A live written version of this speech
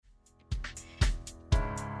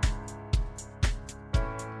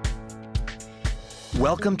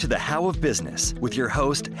Welcome to the How of Business with your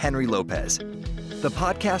host, Henry Lopez, the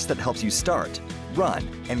podcast that helps you start, run,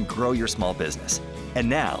 and grow your small business. And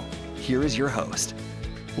now, here is your host.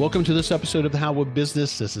 Welcome to this episode of the How of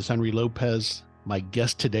Business. This is Henry Lopez. My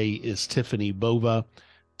guest today is Tiffani Bova.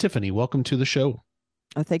 Tiffani, welcome to the show.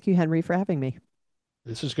 Thank you, Henry, for having me.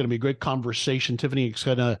 This is going to be a great conversation. Tiffani is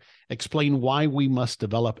going to explain why we must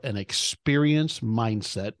develop an experience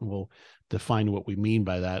mindset. We'll define what we mean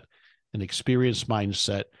by that. An experience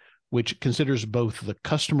mindset, which considers both the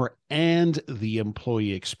customer and the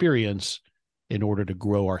employee experience in order to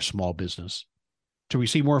grow our small business. To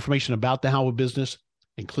receive more information about the How of Business,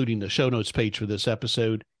 including the show notes page for this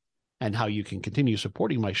episode, and how you can continue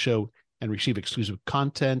supporting my show and receive exclusive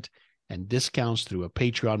content and discounts through a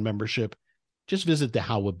Patreon membership, just visit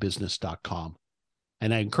thehowofbusiness.com.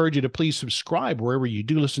 And I encourage you to please subscribe wherever you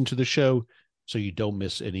do listen to the show so you don't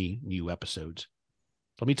miss any new episodes.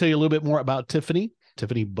 Let me tell you a little bit more about Tiffani.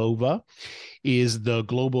 Tiffani Bova is the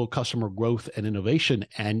global customer growth and innovation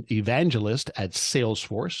and evangelist at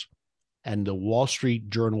Salesforce and the Wall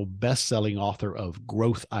Street Journal best-selling author of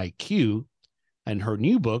Growth IQ. And her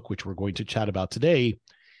new book, which we're going to chat about today,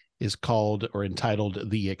 is called or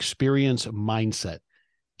entitled The Experience Mindset,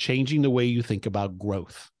 Changing the Way You Think About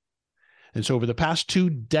Growth. And so over the past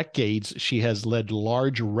 2 decades, she has led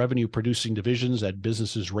large revenue-producing divisions at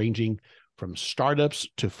businesses ranging from startups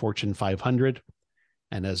to Fortune 500.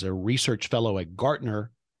 And as a research fellow at Gartner,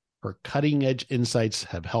 her cutting-edge insights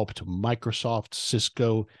have helped Microsoft,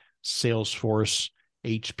 Cisco, Salesforce,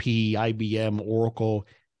 HP, IBM, Oracle,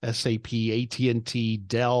 SAP, AT&T,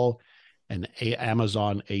 Dell, and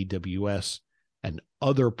Amazon AWS, and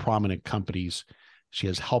other prominent companies. She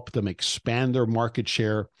has helped them expand their market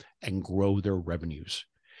share and grow their revenues.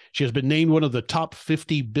 She has been named one of the top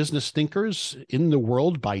 50 business thinkers in the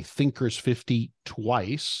world by Thinkers 50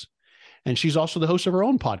 twice. And she's also the host of her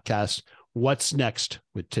own podcast, What's Next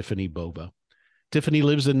with Tiffani Bova. Tiffani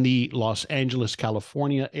lives in the Los Angeles,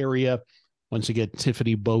 California area. Once again,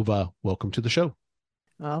 Tiffani Bova, welcome to the show.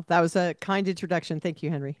 Well, that was a kind introduction. Thank you,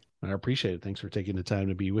 Henry. I appreciate it. Thanks for taking the time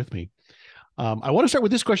to be with me. I want to start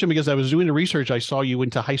with this question because I was doing the research. I saw you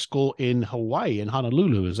went to high school in Hawaii, in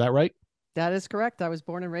Honolulu. Is that right? That is correct. I was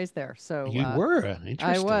born and raised there. So you were? Interesting.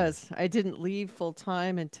 I was. I didn't leave full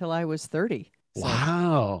time until I was 30. So,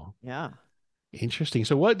 wow. Yeah. Interesting.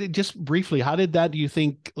 So just briefly, how did that, do you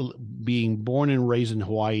think, being born and raised in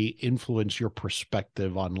Hawaii influence your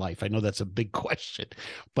perspective on life? I know that's a big question,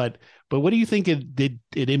 but what do you think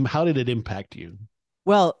how did it impact you?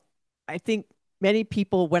 Well, I think many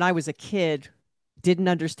people, when I was a kid, didn't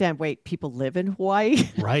understand, wait, people live in Hawaii?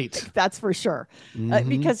 Right. That's for sure.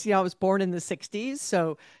 Because, I was born in the 60s,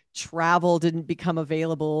 so travel didn't become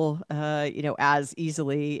available, as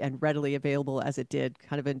easily and readily available as it did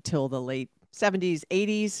kind of until the late 70s,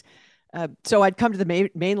 80s. So I'd come to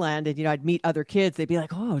the mainland and, I'd meet other kids. They'd be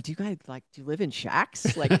like, oh, do you guys do you live in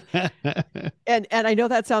shacks? And I know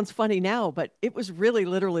that sounds funny now, but it was really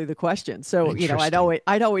literally the question. So,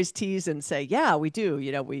 I'd always tease and say, yeah, we do,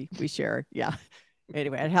 we share. Yeah.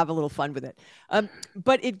 Anyway, I'd have a little fun with it.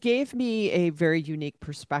 But it gave me a very unique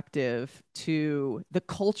perspective to the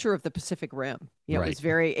culture of the Pacific Rim. Right. It was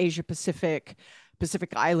very Asia Pacific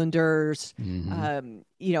Islanders.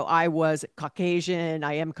 I was Caucasian.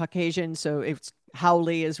 I am Caucasian. So it's Haole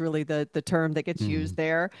is really the term that gets used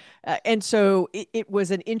there. And so it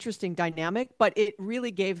was an interesting dynamic, but it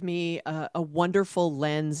really gave me a wonderful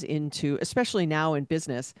lens into, especially now in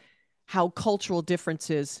business, how cultural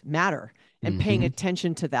differences matter and paying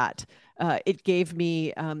attention to that. It gave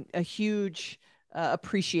me a huge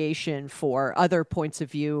appreciation for other points of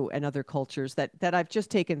view and other cultures that I've just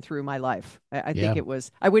taken through my life. I think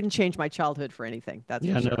I wouldn't change my childhood for anything. That's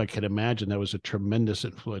for sure. No, I can imagine that was a tremendous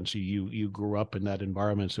influence. You grew up in that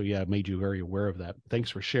environment. So it made you very aware of that. Thanks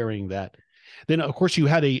for sharing that. Then, of course, you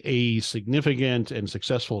had a significant and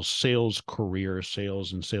successful sales career,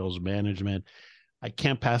 sales and sales management. I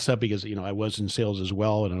can't pass up because, I was in sales as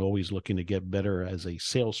well, and I'm always looking to get better as a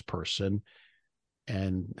salesperson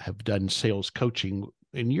and have done sales coaching.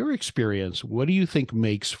 In your experience, what do you think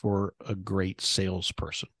makes for a great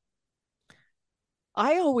salesperson?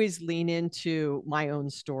 I always lean into my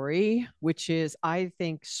own story, which is, I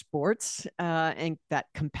think sports and that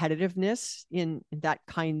competitiveness in that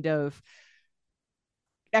kind of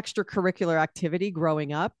extracurricular activity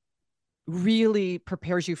growing up really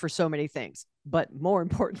prepares you for so many things, but more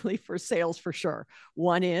importantly for sales for sure.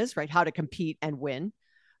 One is how to compete and win.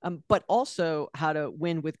 but also how to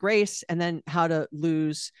win with grace, and then how to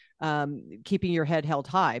lose, keeping your head held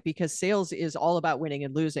high, because sales is all about winning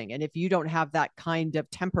and losing. And if you don't have that kind of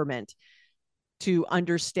temperament to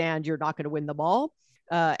understand you're not going to win them all,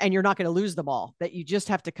 and you're not going to lose them all, that you just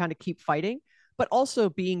have to kind of keep fighting, but also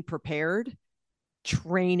being prepared,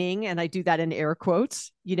 training, and I do that in air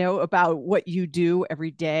quotes, about what you do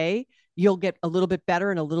every day. You'll get a little bit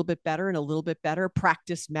better and a little bit better and a little bit better.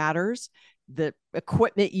 Practice matters. The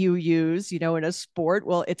equipment you use, in a sport,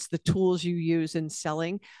 well, it's the tools you use in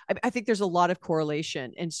selling. I think there's a lot of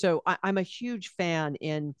correlation. And so I'm a huge fan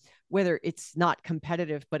in whether it's not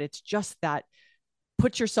competitive, but it's just that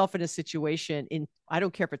put yourself in a situation I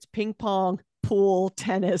don't care if it's ping pong, pool,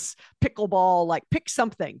 tennis, pickleball, like pick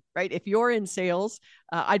something, right? If you're in sales,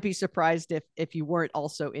 I'd be surprised if you weren't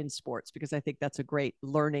also in sports, because I think that's a great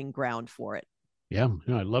learning ground for it. Yeah,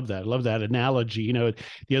 I love that. I love that analogy.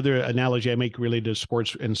 The other analogy I make related to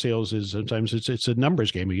sports and sales is sometimes it's a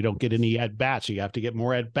numbers game. You don't get any at bats. You have to get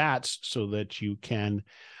more at bats so that you can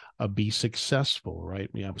be successful, right?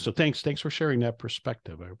 Yeah. So thanks for sharing that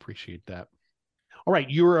perspective. I appreciate that. All right,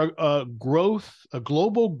 you're a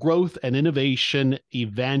global growth and innovation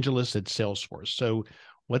evangelist at Salesforce. So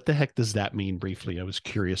what the heck does that mean briefly? I was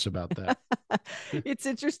curious about that. It's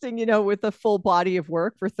interesting, with a full body of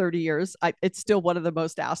work for 30 years, it's still one of the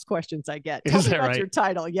most asked questions I get. Tell me about your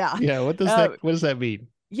title. Yeah. Yeah. What does that mean?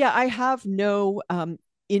 Yeah, I have no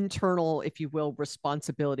internal, if you will,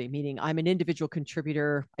 responsibility, meaning I'm an individual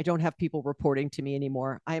contributor. I don't have people reporting to me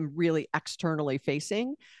anymore. I'm really externally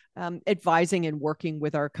facing, advising and working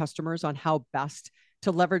with our customers on how best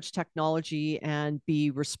to leverage technology and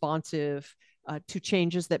be responsive to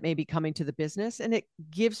changes that may be coming to the business. And it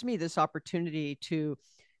gives me this opportunity to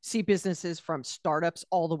see businesses from startups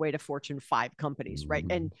all the way to Fortune 5 companies, right?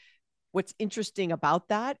 And what's interesting about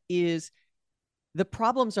that is the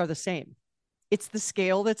problems are the same. It's the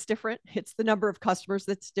scale that's different. It's the number of customers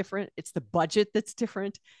that's different. It's the budget that's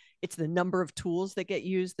different. It's the number of tools that get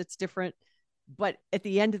used that's different. But at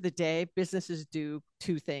the end of the day, businesses do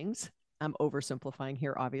two things. I'm oversimplifying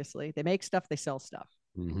here, obviously. They make stuff, they sell stuff.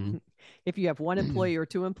 Mm-hmm. If you have one employee or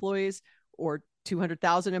two employees or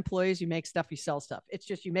 200,000 employees, you make stuff, you sell stuff. It's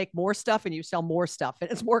just you make more stuff and you sell more stuff. And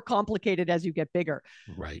it's more complicated as you get bigger.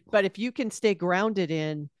 Right. But if you can stay grounded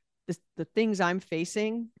in the things I'm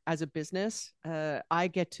facing as a business, I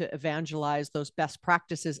get to evangelize those best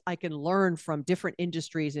practices. I can learn from different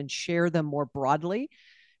industries and share them more broadly.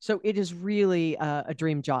 So it is really a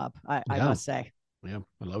dream job, I must say. Yeah,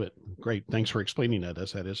 I love it. Great. Thanks for explaining that.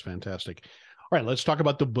 That is fantastic. All right, let's talk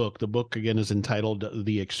about the book. The book, again, is entitled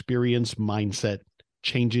The Experience Mindset,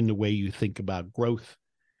 Changing the Way You Think About Growth.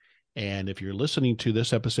 And if you're listening to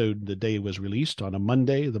this episode, the day it was released on a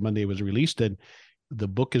Monday, the Monday it was released, and the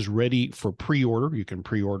book is ready for pre-order. You can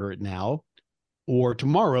pre-order it now, or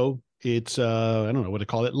tomorrow it's, I don't know what to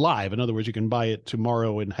call it, live. In other words, you can buy it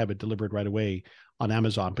tomorrow and have it delivered right away on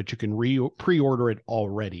Amazon, but you can pre-order it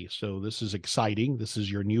already. So this is exciting. This is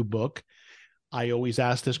your new book. I always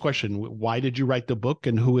ask this question: why did you write the book,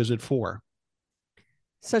 and who is it for?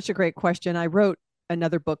 Such a great question. I wrote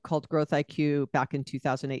another book called Growth IQ back in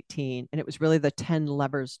 2018, and it was really the 10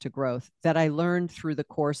 levers to growth that I learned through the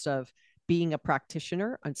course of being a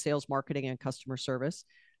practitioner on sales, marketing, and customer service,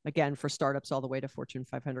 again, for startups all the way to Fortune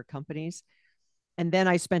 500 companies. And then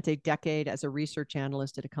I spent a decade as a research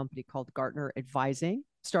analyst at a company called Gartner, advising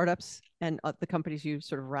startups and the companies you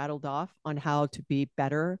sort of rattled off on how to be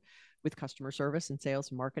better with customer service and sales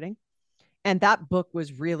and marketing. And that book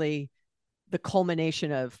was really the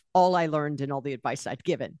culmination of all I learned and all the advice I'd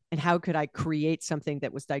given, and how could I create something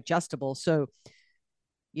that was digestible. So,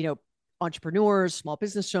 entrepreneurs, small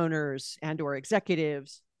business owners, and/or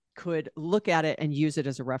executives could look at it and use it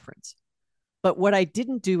as a reference. But what I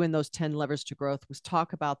didn't do in those 10 levers to growth was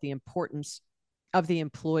talk about the importance of the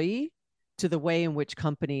employee to the way in which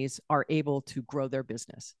companies are able to grow their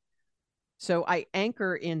business. So I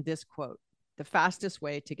anchor in this quote: the fastest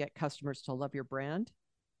way to get customers to love your brand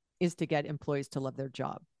is to get employees to love their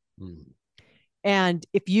job. And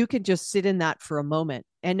if you can just sit in that for a moment,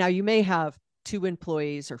 and now you may have 2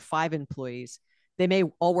 employees or 5 employees, they may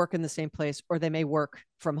all work in the same place, or they may work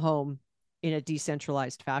from home in a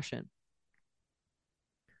decentralized fashion.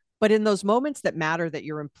 But in those moments that matter, that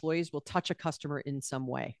your employees will touch a customer in some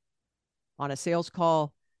way, on a sales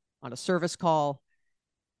call, on a service call,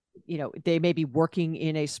 they may be working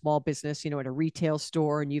in a small business, at a retail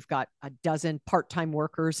store, and you've got a dozen part-time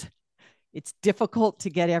workers. It's difficult to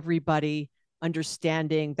get everybody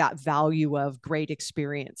understanding that value of great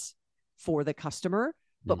experience for the customer.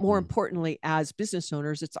 But more importantly, as business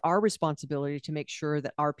owners, it's our responsibility to make sure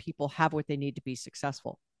that our people have what they need to be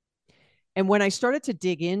successful. And when I started to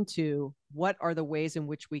dig into what are the ways in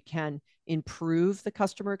which we can improve the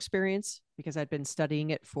customer experience, because I'd been studying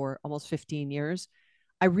it for almost 15 years,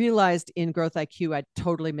 I realized in Growth IQ, I'd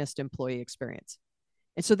totally missed employee experience.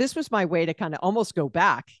 And so this was my way to kind of almost go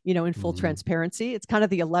back, in full transparency. It's kind of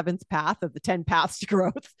the 11th path of the 10 paths to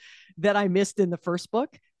growth that I missed in the first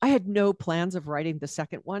book. I had no plans of writing the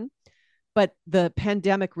second one, but the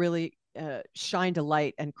pandemic really shined a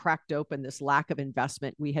light and cracked open this lack of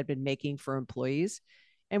investment we had been making for employees.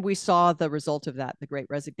 And we saw the result of that, the great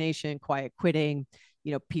resignation, quiet quitting,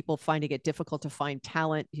 people finding it difficult to find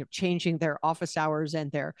talent, changing their office hours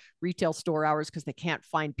and their retail store hours because they can't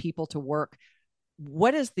find people to work.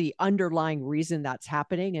 What is the underlying reason that's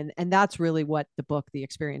happening? And that's really what the book, The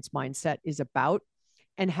Experience Mindset, is about,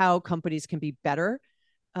 and how companies can be better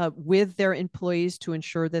with their employees to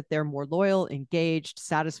ensure that they're more loyal, engaged,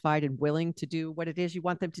 satisfied, and willing to do what it is you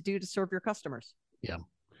want them to do to serve your customers. Yeah.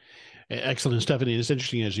 Excellent, Stephanie. It's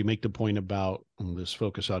interesting as you make the point about this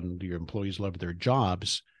focus on your employees love their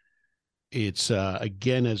jobs. It's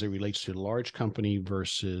again, as it relates to large company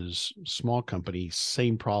versus small company,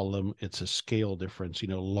 same problem. It's a scale difference.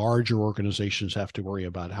 Larger organizations have to worry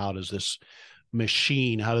about how does this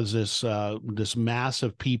machine, how does this mass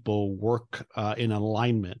of people work in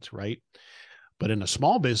alignment, right? But in a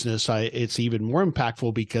small business, it's even more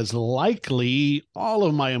impactful because likely all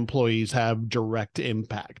of my employees have direct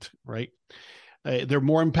impact, right? They're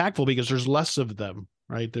more impactful because there's less of them,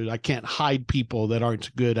 right? I can't hide people that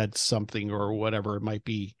aren't good at something or whatever it might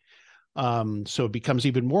be. So it becomes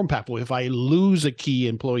even more impactful. If I lose a key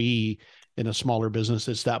employee in a smaller business,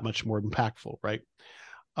 it's that much more impactful, right?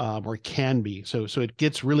 Or can be. So it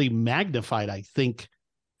gets really magnified, I think,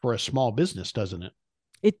 for a small business, doesn't it?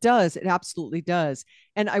 It does. It absolutely does.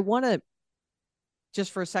 And I want to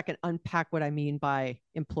just for a second unpack what I mean by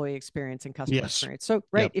employee experience and customer experience. So,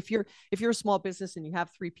 right, if you're a small business and you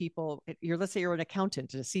have 3 people, let's say you're an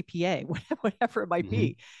accountant, a CPA, whatever it might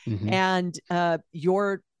be, and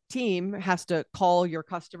your team has to call your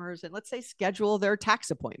customers and let's say schedule their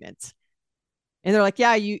tax appointments, and they're like,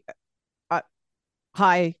 "Yeah,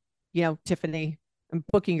 hi, Tiffani, I'm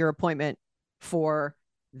booking your appointment for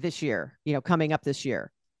this year, coming up this year."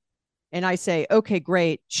 And I say, "Okay,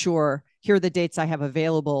 great. Sure. Here are the dates I have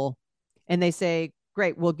available." And they say,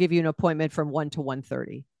 "Great. We'll give you an appointment from 1 to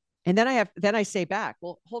 1:30. And then I say back,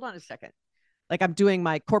 "Well, hold on a second. Like I'm doing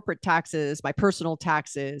my corporate taxes, my personal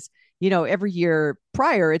taxes, every year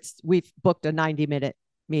prior, we've booked a 90-minute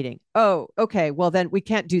meeting." "Oh, okay. Well, then we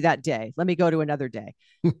can't do that day. Let me go to another day."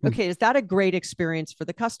 Okay. Is that a great experience for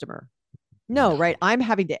the customer? No, right? I'm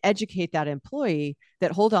having to educate that employee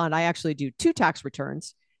that, hold on, I actually do 2 tax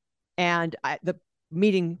returns. And the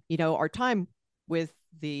meeting, our time with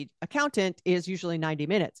the accountant is usually 90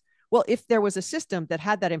 minutes. Well, if there was a system that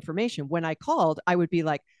had that information, when I called, I would be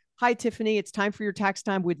like, "Hi, Tiffani, it's time for your tax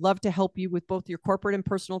time. We'd love to help you with both your corporate and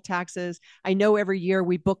personal taxes. I know every year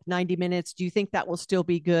we book 90 minutes. Do you think that will still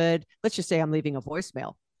be good?" Let's just say I'm leaving a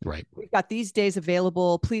voicemail. Right. "We've got these days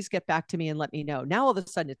available. Please get back to me and let me know." Now, all of a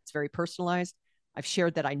sudden, it's very personalized. I've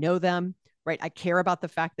shared that I know them, right? I care about the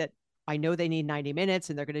fact that I know they need 90 minutes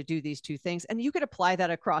and they're going to do these 2 things. And you could apply that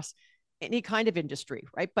across any kind of industry,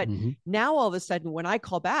 right? But now all of a sudden, when I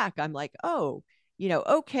call back, I'm like, "Oh,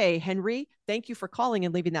 okay, Henry, thank you for calling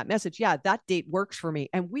and leaving that message. Yeah, that date works for me.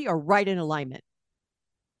 And we are right in alignment."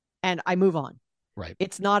 And I move on. Right.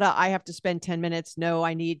 It's not I have to spend 10 minutes. No,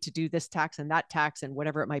 I need to do this tax and that tax and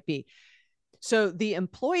whatever it might be. So the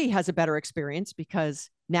employee has a better experience because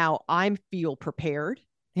now I feel prepared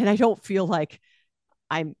and I don't feel like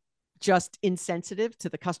I'm just insensitive to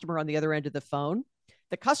the customer on the other end of the phone.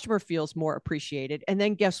 The customer feels more appreciated. And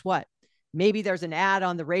then guess what? Maybe there's an ad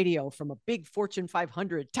on the radio from a big Fortune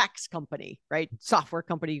 500 tax company, right? Software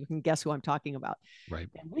company. You can guess who I'm talking about. Right.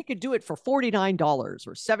 And we could do it for $49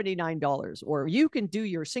 or $79, or you can do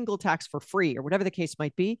your single tax for free, or whatever the case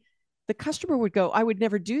might be. The customer would go, "I would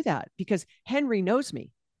never do that because Henry knows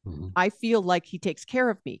me. I feel like he takes care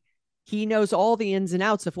of me. He knows all the ins and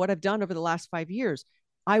outs of what I've done over the last 5 years.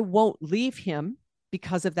 I won't leave him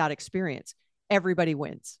because of that experience." Everybody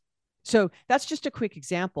wins. So that's just a quick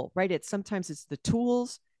example, right? Sometimes it's the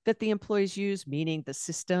tools that the employees use, meaning the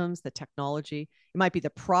systems, the technology. It might be the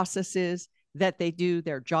processes that they do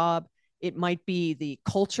their job. It might be the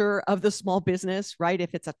culture of the small business, right?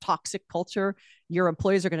 If it's a toxic culture, your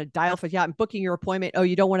employees are going to dial for, "Yeah, I'm booking your appointment. Oh,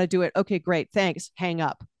 you don't want to do it? Okay, great. Thanks. Hang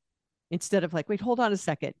up." Instead of like, "Wait, hold on a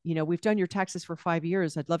second. We've done your taxes for 5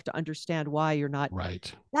 years. I'd love to understand why you're not."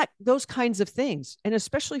 Right. Those kinds of things. And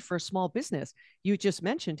especially for a small business, you just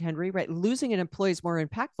mentioned, Henry, right? Losing an employee is more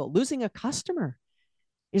impactful. Losing a customer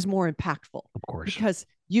is more impactful. Of course. Because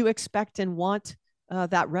you expect and want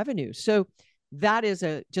that revenue. So that is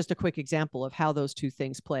just a quick example of how those 2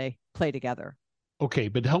 things play together. Okay.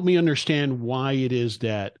 But help me understand why it is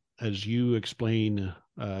that, as you explain,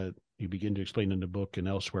 you begin to explain in the book and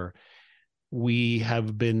elsewhere, we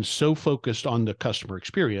have been so focused on the customer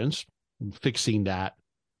experience, fixing that.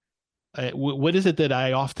 What is it that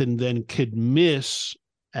I often then could miss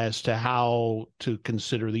as to how to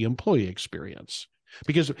consider the employee experience?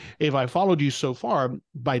 Because if I followed you so far,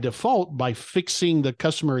 by default, by fixing the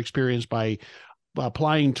customer experience, by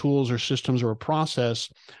applying tools or systems or a process,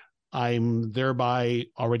 I'm thereby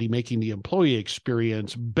already making the employee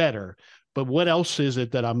experience better. But what else is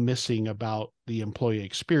it that I'm missing about the employee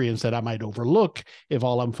experience that I might overlook if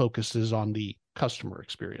all I'm focused is on the customer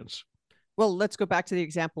experience? Well, let's go back to the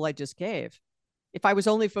example I just gave. If I was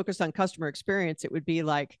only focused on customer experience, it would be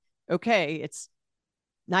like, okay, it's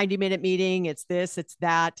 90-minute meeting, it's this, it's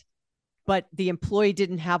that, but the employee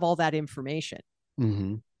didn't have all that information.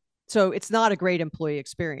 Mm-hmm. So it's not a great employee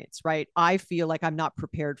experience, right? I feel like I'm not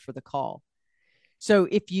prepared for the call. So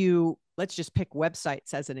if you, let's just pick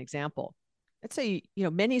websites as an example. Let's say,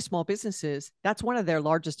 many small businesses, that's one of their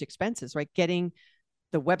largest expenses, right? Getting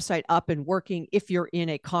the website up and working. If you're in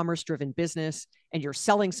a commerce-driven business and you're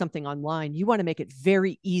selling something online, you want to make it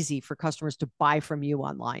very easy for customers to buy from you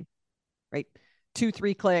online, right?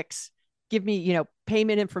 2-3 clicks, give me,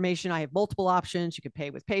 payment information. I have multiple options. You can pay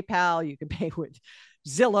with PayPal, you can pay with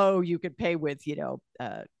Zillow, you could pay with,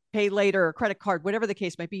 pay later or credit card, whatever the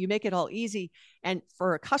case might be. You make it all easy. And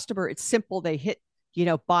for a customer, it's simple. They hit,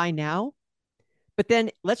 buy now. But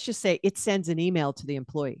then let's just say it sends an email to the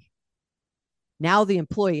employee. Now the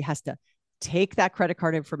employee has to take that credit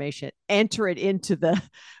card information, enter it into the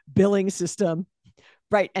billing system,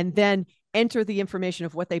 right? And then enter the information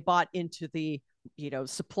of what they bought into the,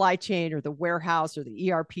 supply chain or the warehouse or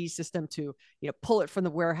the ERP system to, pull it from the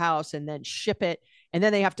warehouse and then ship it. And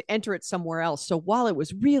then they have to enter it somewhere else. So while it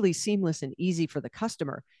was really seamless and easy for the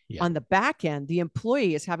customer, on the back end, the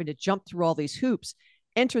employee is having to jump through all these hoops,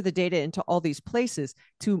 enter the data into all these places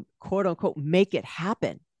to quote unquote, make it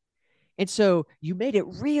happen. And so you made it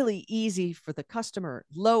really easy for the customer,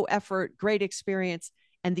 low effort, great experience.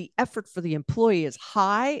 And the effort for the employee is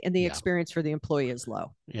high and the experience for the employee is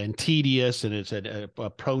low. And tedious, and it's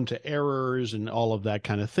prone to errors and all of that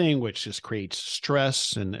kind of thing, which just creates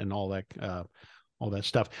stress and all that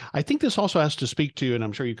stuff. I think this also has to speak to, and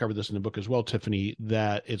I'm sure you covered this in the book as well, Tiffani,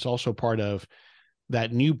 that it's also part of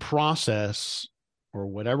that new process or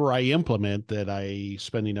whatever I implement, that I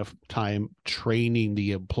spend enough time training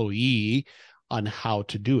the employee on how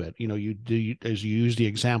to do it. As you use the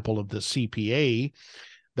example of the CPA,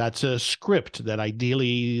 that's a script that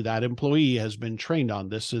ideally that employee has been trained on.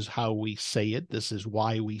 This is how we say it. This is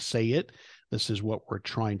why we say it. This is what we're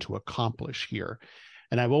trying to accomplish here.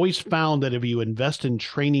 And I've always found that if you invest in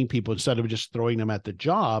training people instead of just throwing them at the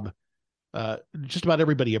job, just about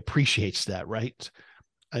everybody appreciates that, right?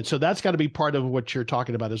 And so that's got to be part of what you're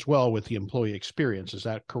talking about as well with the employee experience. Is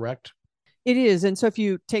that correct? It is. And so if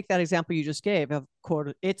you take that example you just gave of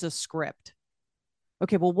quote, it's a script.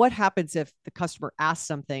 Okay, well, what happens if the customer asks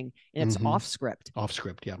something and it's off script? Off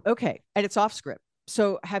script, yeah. Okay, and it's off script.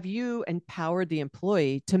 So have you empowered the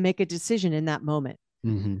employee to make a decision in that moment?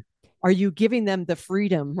 Mm-hmm. Are you giving them the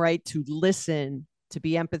freedom, right, to listen, to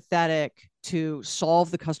be empathetic, to solve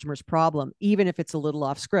the customer's problem, even if it's a little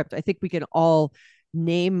off script? I think we can all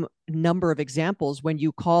name a number of examples when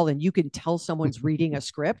you call and you can tell someone's reading a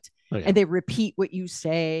script and they repeat what you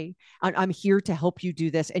say. I'm here to help you do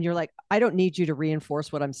this. And you're like, I don't need you to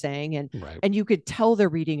reinforce what I'm saying. And you could tell they're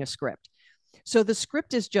reading a script. So the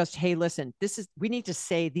script is just, hey, listen, we need to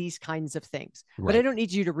say these kinds of things, but I don't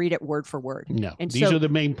need you to read it word for word. No, and these are the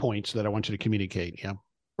main points that I want you to communicate. Yeah.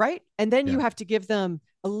 Right. And then you have to give them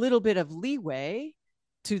a little bit of leeway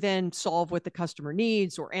to then solve what the customer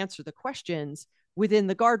needs or answer the questions within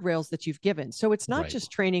the guardrails that you've given. So it's not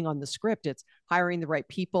just training on the script, it's hiring the right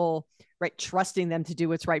people, right? Trusting them to do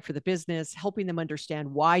what's right for the business, helping them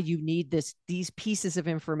understand why you need these pieces of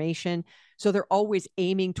information. So they're always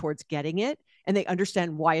aiming towards getting it and they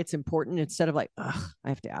understand why it's important instead of like, I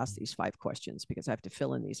have to ask these 5 questions because I have to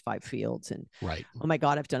fill in these 5 fields. And oh my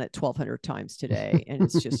God, I've done it 1,200 times today. And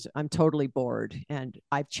it's just, I'm totally bored and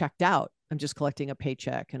I've checked out. I'm just collecting a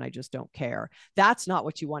paycheck and I just don't care. That's not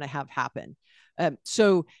what you want to have happen.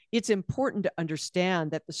 So it's important to understand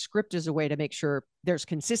that the script is a way to make sure there's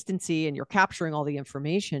consistency and you're capturing all the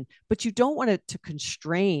information, but you don't want it to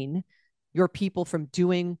constrain your people from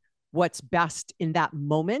doing what's best in that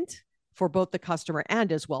moment for both the customer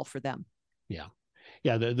and as well for them. Yeah.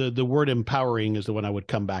 Yeah. The word empowering is the one I would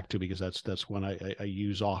come back to because that's one I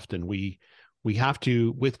use often. We have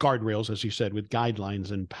to, with guardrails, as you said, with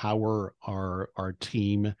guidelines, empower our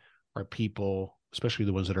team, our people, especially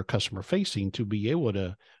the ones that are customer facing, to be able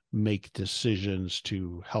to make decisions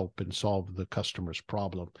to help and solve the customer's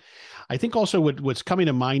problem. I think also what's coming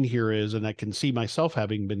to mind here is, and I can see myself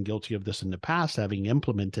having been guilty of this in the past, having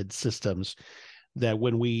implemented systems, that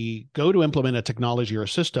when we go to implement a technology or a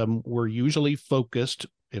system, we're usually focused,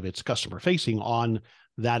 if it's customer facing, on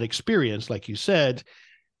that experience, like you said.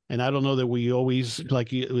 And I don't know that we always,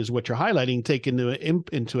 like is what you're highlighting, take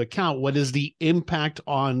into account what is the impact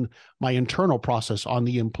on my internal process, on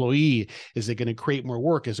the employee. Is it going to create more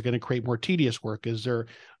work? Is it going to create more tedious work? Is there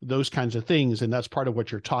those kinds of things? And that's part of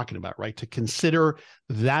what you're talking about, right? To consider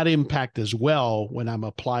that impact as well when I'm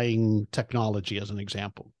applying technology as an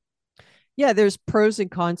example. Yeah, there's pros and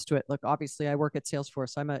cons to it. Look, obviously, I work at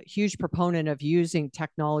Salesforce. I'm a huge proponent of using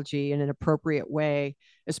technology in an appropriate way,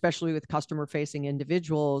 especially with customer-facing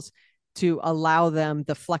individuals, to allow them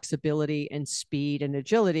the flexibility and speed and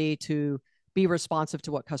agility to be responsive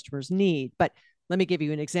to what customers need. But let me give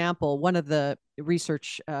you an example. One of the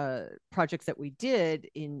research projects that we did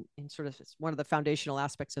in sort of one of the foundational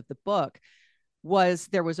aspects of the book was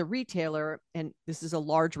there was a retailer, and this is a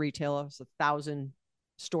large retailer, it's 1,000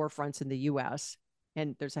 storefronts in the US,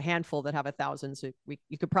 and there's a handful that have 1,000. So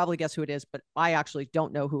you could probably guess who it is, but I actually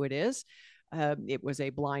don't know who it is. It was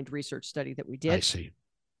a blind research study that we did. I see.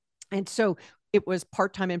 And so it was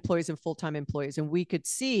part-time employees and full-time employees, and we could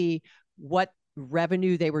see what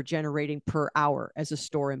revenue they were generating per hour as a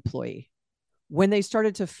store employee. When they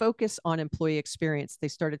started to focus on employee experience, they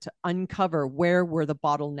started to uncover where were the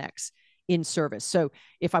bottlenecks in service. So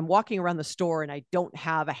if I'm walking around the store and I don't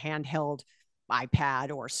have a handheld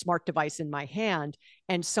iPad or smart device in my hand,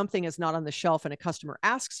 and something is not on the shelf and a customer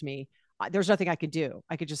asks me, there's nothing I could do.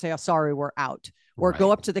 I could just say, oh, sorry, we're out, or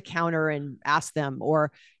go up to the counter and ask them,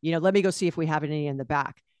 or, let me go see if we have any in the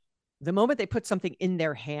back. The moment they put something in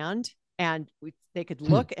their hand and they could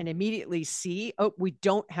look and immediately see, oh, we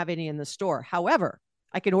don't have any in the store. However,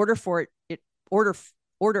 I can order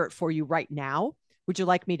it for you right now. Would you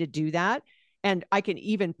like me to do that? And I can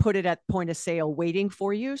even put it at point of sale waiting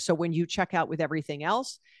for you. So when you check out with everything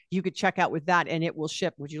else, you could check out with that and it will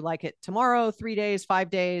ship. Would you like it tomorrow, 3 days,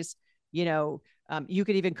 5 days? You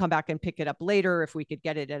could even come back and pick it up later if we could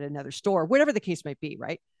get it at another store, whatever the case might be,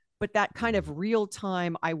 right? But that kind of real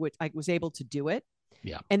time, I was able to do it.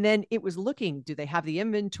 Yeah. And then it was looking, do they have the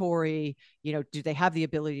inventory? Do they have the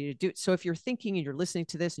ability to do it? So if you're thinking and you're listening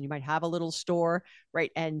to this and you might have a little store,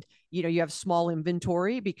 right? And, you have small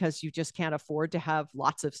inventory because you just can't afford to have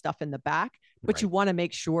lots of stuff in the back, but you want to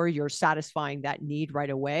make sure you're satisfying that need right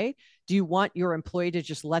away. Do you want your employee to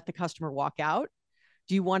just let the customer walk out?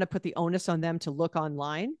 Do you want to put the onus on them to look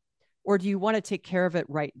online? Or do you want to take care of it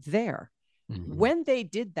right there? Mm-hmm. When they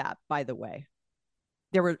did that, by the way,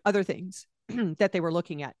 there were other things that they were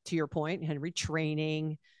looking at, to your point, Henry,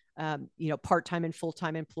 training, part-time and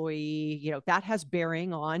full-time employee, that has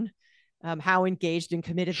bearing on how engaged and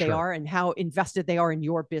committed they are and how invested they are in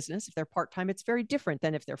your business. If they're part-time, it's very different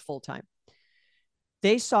than if they're full-time.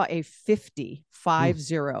 They saw a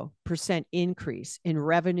 50% increase in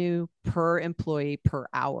revenue per employee per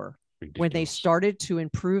hour. Ridiculous. When they started to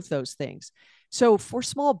improve those things. So for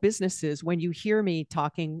small businesses, when you hear me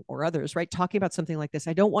talking, or others, right, talking about something like this,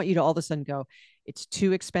 I don't want you to all of a sudden go, it's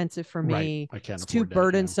too expensive for me. I can't it's too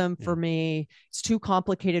burdensome for me. It's too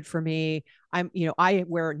complicated for me. I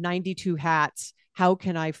wear 92 hats. How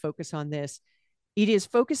can I focus on this? It is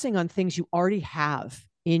focusing on things you already have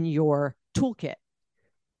in your toolkit.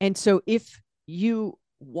 And so if you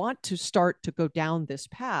want to start to go down this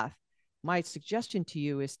path, my suggestion to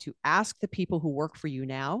you is to ask the people who work for you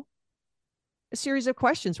now a series of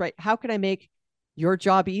questions, right? How can I make your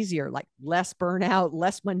job easier? Like less burnout,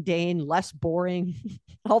 less mundane, less boring,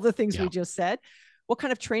 all the things we just said. What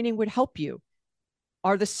kind of training would help you?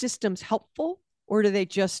 Are the systems helpful, or do they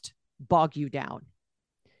just bog you down?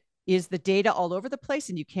 Is the data all over the place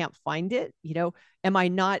and you can't find it? Am I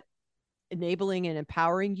not enabling and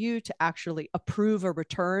empowering you to actually approve a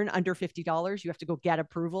return under $50? You have to go get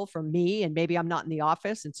approval from me, and maybe I'm not in the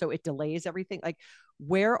office, and so it delays everything. Like,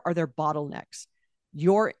 where are there bottlenecks?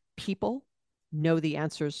 Your people know the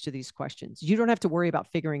answers to these questions. You don't have to worry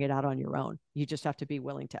about figuring it out on your own. You just have to be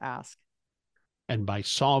willing to ask. And by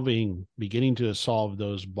beginning to solve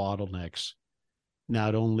those bottlenecks,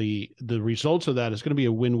 not only the results of that is going to be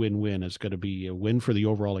a win-win-win. It's going to be a win for the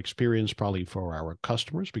overall experience, probably for our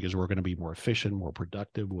customers, because we're going to be more efficient, more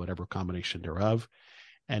productive, whatever combination thereof.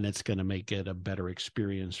 And it's going to make it a better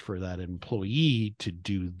experience for that employee to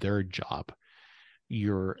do their job.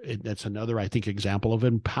 That's another, I think, example of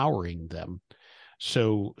empowering them.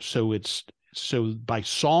 So it's So by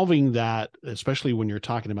solving that, especially when you're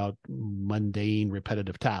talking about mundane,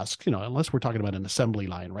 repetitive tasks, unless we're talking about an assembly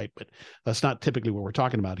line, right? But that's not typically what we're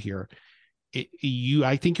talking about here.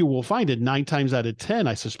 I think you will find it 9 times out of 10,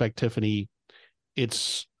 I suspect, Tiffani, it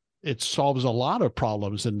solves a lot of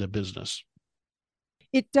problems in the business.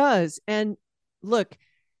 It does. And look,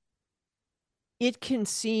 it can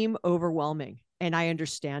seem overwhelming, and I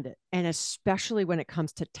understand it. And especially when it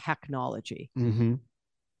comes to technology,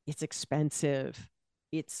 it's expensive.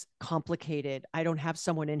 It's complicated. I don't have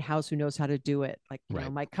someone in-house who knows how to do it. Like,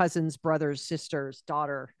 my cousin's brother's sister's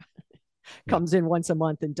daughter comes in once a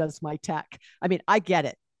month and does my tech. I mean, I get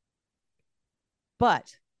it.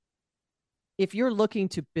 But if you're looking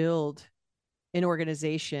to build an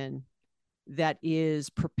organization that is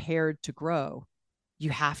prepared to grow, you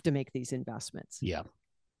have to make these investments. Yeah.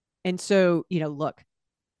 And so, look,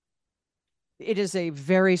 it is a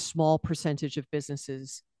very small percentage of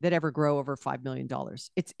businesses that ever grow over $5 million.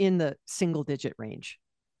 It's in the single digit range.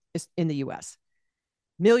 It's in the US.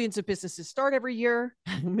 Millions of businesses start every year.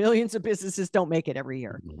 Millions of businesses don't make it every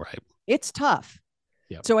year. Right. It's tough.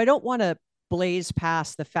 Yep. So I don't want to blaze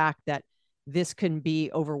past the fact that this can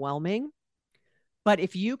be overwhelming. But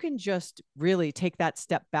if you can just really take that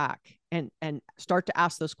step back and start to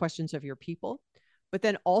ask those questions of your people, but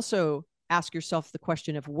then also ask yourself the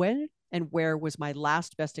question of when and where was my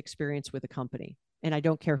last best experience with a company? And I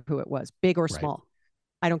don't care who it was, big or small.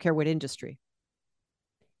 I don't care what industry.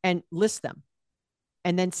 And list them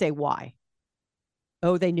and then say why.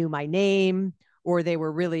 Oh, they knew my name, or they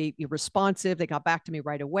were really responsive. They got back to me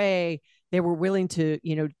right away. They were willing to,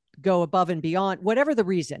 go above and beyond, whatever the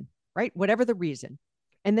reason, right? Whatever the reason.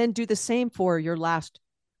 And then do the same for your last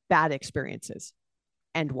bad experiences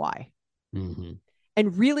and why.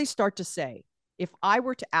 And really start to say, if I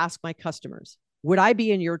were to ask my customers, would I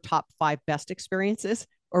be in your top 5 best experiences,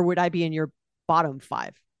 or would I be in your bottom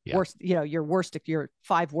 5 worst, your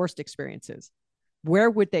 5 worst experiences? Where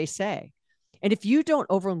would they say? And if you don't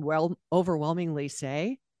overwhelmingly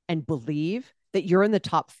say and believe that you're in the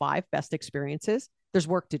top 5 best experiences, there's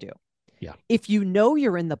work to do. Yeah. If you know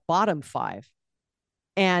you're in the bottom 5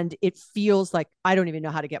 and it feels like I don't even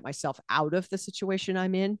know how to get myself out of the situation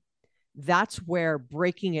I'm in, that's where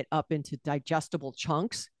breaking it up into digestible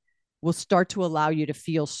chunks will start to allow you to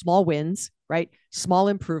feel small wins, right? Small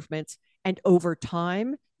improvements. And over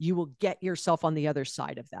time, you will get yourself on the other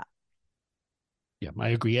side of that. Yeah, I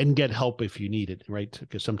agree. And get help if you need it, right?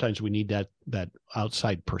 Because sometimes we need that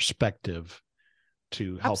outside perspective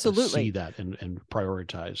to help us see that and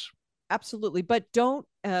prioritize. Absolutely. But don't,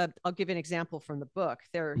 I'll give an example from the book.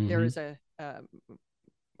 There is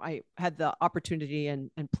I had the opportunity and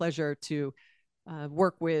pleasure to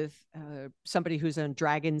work with somebody who's on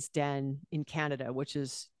Dragon's Den in Canada, which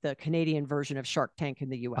is the Canadian version of Shark Tank in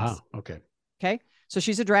the US. Okay. Okay. So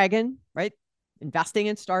she's a dragon, right? Investing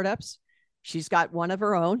in startups. She's got one of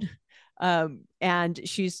her own. And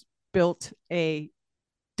she's built a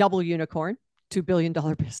double unicorn, $2 billion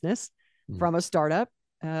business from a startup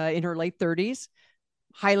in her late 30s,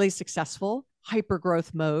 highly successful, hyper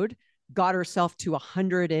growth mode, got herself to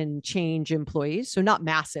 100 and change employees. So not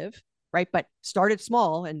massive, right? But started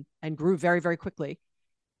small and grew very, very quickly,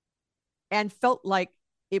 and felt like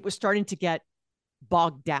it was starting to get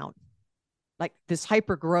bogged down. Like this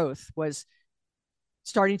hyper growth was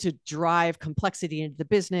starting to drive complexity into the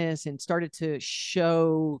business and started to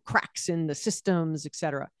show cracks in the systems, et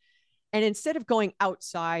cetera. And instead of going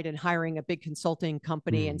outside and hiring a big consulting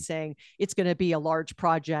company and saying it's going to be a large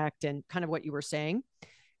project and kind of what you were saying,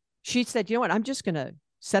 she said, you know what, I'm just going to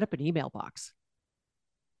set up an email box.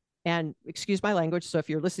 And excuse my language. So if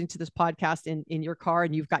you're listening to this podcast in your car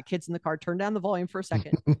and you've got kids in the car, turn down the volume for a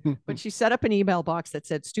second. But she set up an email box that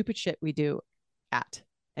said stupid shit we do at,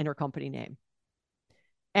 and her company name.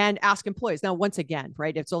 And ask employees. Now, once again,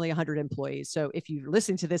 right, it's only 100 employees. So if you're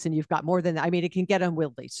listening to this and you've got more than that, I mean, it can get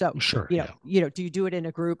unwieldy. So, sure, do you do it in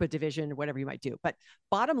a group, a division, whatever you might do? But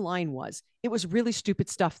bottom line was, it was really stupid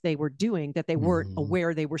stuff they were doing that they weren't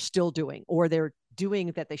aware they were still doing, or they're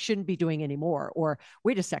doing that they shouldn't be doing anymore. Or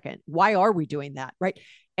wait a second, why are we doing that? Right.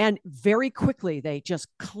 And very quickly, they just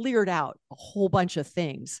cleared out a whole bunch of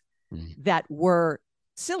things that were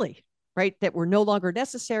silly, right? That were no longer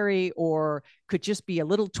necessary or could just be a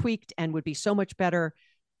little tweaked and would be so much better.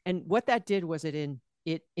 And what that did was it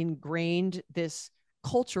ingrained this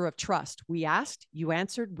culture of trust. We asked, you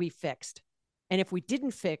answered, we fixed. And if we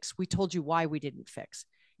didn't fix, we told you why we didn't fix.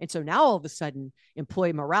 And so now all of a sudden,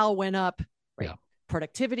 employee morale went up, right? Yeah.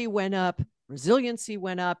 Productivity went up, resiliency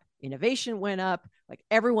went up, innovation went up, like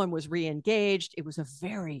everyone was re-engaged. It was a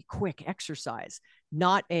very quick exercise,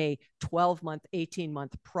 not a 12-month,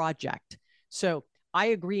 18-month project. So I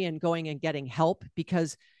agree in going and getting help,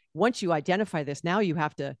 because once you identify this, now you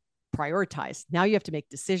have to prioritize. Now you have to make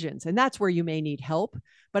decisions. And that's where you may need help.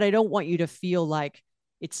 But I don't want you to feel like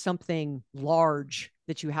it's something large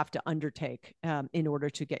that you have to undertake in order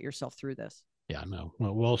to get yourself through this. Yeah, no.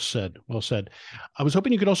 Well said. Well said. I was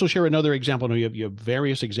hoping you could also share another example. I know you have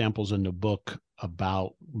various examples in the book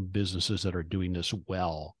about businesses that are doing this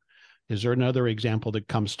well. Is there another example that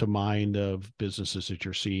comes to mind of businesses that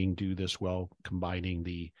you're seeing do this well, combining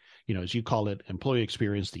the, as you call it, employee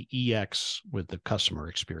experience, the EX, with the customer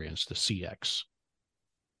experience, the CX?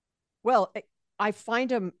 Well, I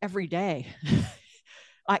find them every day.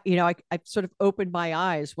 I sort of opened my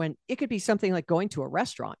eyes when it could be something like going to a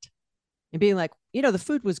restaurant and being like, the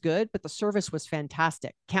food was good, but the service was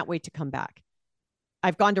fantastic. Can't wait to come back.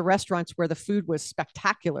 I've gone to restaurants where the food was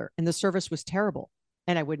spectacular and the service was terrible,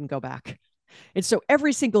 and I wouldn't go back. And so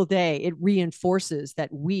every single day, it reinforces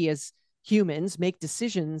that we as humans make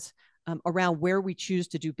decisions around where we choose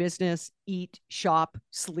to do business, eat, shop,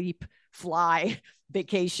 sleep, fly,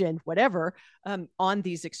 vacation, whatever, on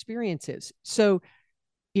these experiences. So,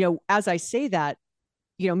 as I say that,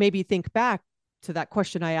 maybe think back to that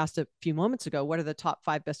question I asked a few moments ago. What are the top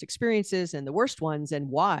 5 best experiences and the worst ones, and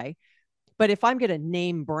why? But if I'm going to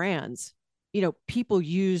name brands, people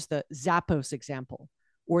use the Zappos example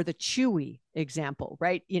or the Chewy example,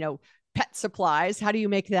 right? Pet supplies. How do you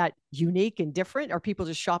make that unique and different? Are people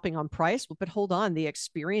just shopping on price? Well, but hold on. The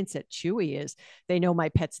experience at Chewy is they know my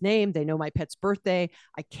pet's name. They know my pet's birthday.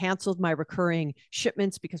 I canceled my recurring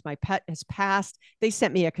shipments because my pet has passed. They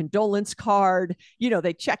sent me a condolence card.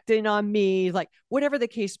 They checked in on me, like whatever the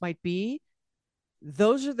case might be.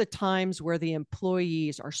 Those are the times where the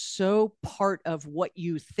employees are so part of what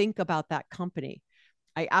you think about that company.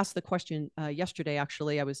 I asked the question yesterday,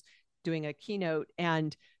 actually. I was doing a keynote,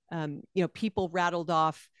 and people rattled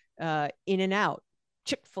off In-N-Out,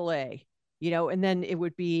 Chick-fil-A, and then it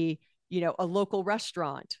would be, a local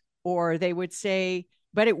restaurant, or they would say,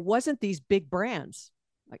 but it wasn't these big brands.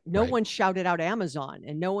 Like no one shouted out Amazon,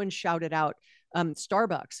 and no one shouted out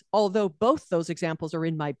Starbucks, although both those examples are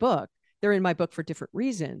in my book. They're in my book for different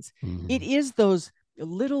reasons. Mm-hmm. It is those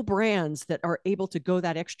little brands that are able to go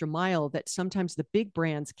that extra mile that sometimes the big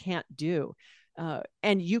brands can't do.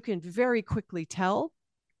 And you can very quickly tell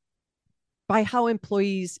by how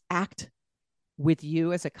employees act with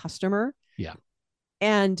you as a customer. Yeah.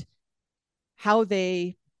 And how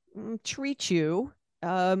they treat you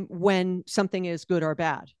when something is good or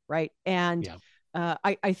bad, right? And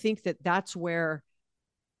I think that that's where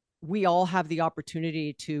we all have the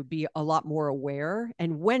opportunity to be a lot more aware.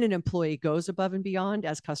 And when an employee goes above and beyond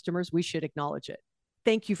as customers, we should acknowledge it.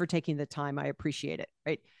 Thank you for taking the time. I appreciate it,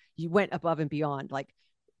 right? You went above and beyond, like,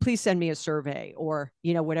 please send me a survey, or,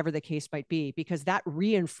 whatever the case might be, because that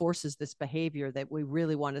reinforces this behavior that we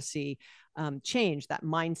really want to see change, that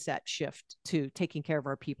mindset shift to taking care of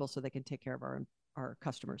our people so they can take care of our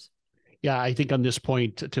customers. Yeah, I think on this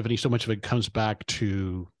point, Tiffani, so much of it comes back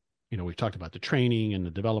to, we've talked about the training and the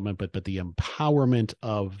development, but the empowerment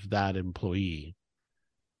of that employee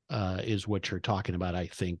is what you're talking about, I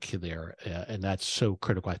think, there. And that's so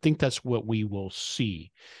critical. I think that's what we will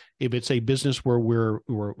see. If it's a business where we're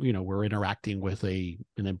interacting with an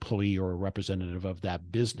employee or a representative of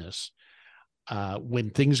that business, when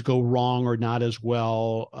things go wrong or not as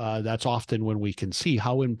well, that's often when we can see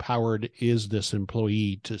how empowered is this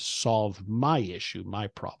employee to solve my issue, my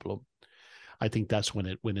problem. I think that's when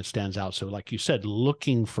it stands out. So like you said,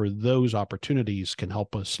 looking for those opportunities can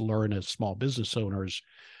help us learn as small business owners,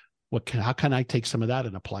 how can I take some of that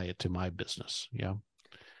and apply it to my business? Yeah.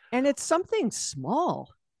 And it's something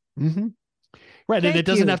small. Mm-hmm. Right. And it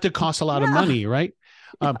doesn't have to cost a lot of money, right?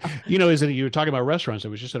 As you were talking about restaurants, I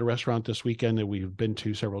was just at a restaurant this weekend that we've been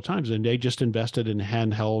to several times, and they just invested in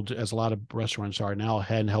handheld, as a lot of restaurants are now,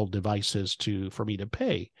 handheld devices for me to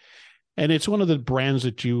pay. And it's one of the brands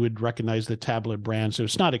that you would recognize, the tablet brand. So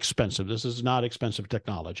it's not expensive. This is not expensive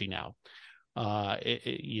technology now,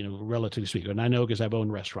 relatively speaking. And I know because I've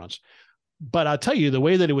owned restaurants. But I'll tell you, the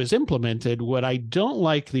way that it was implemented, what I don't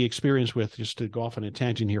like the experience with, just to go off on a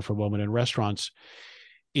tangent here for a moment, in restaurants,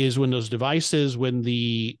 is when those devices, when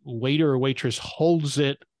the waiter or waitress holds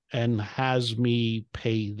it and has me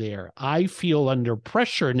pay there. I feel under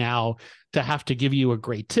pressure now to have to give you a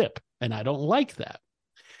great tip, and I don't like that.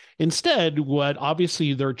 Instead, what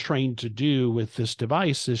obviously they're trained to do with this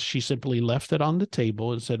device is she simply left it on the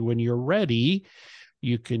table and said, when you're ready,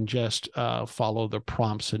 you can just follow the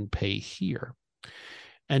prompts and pay here.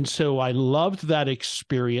 And so I loved that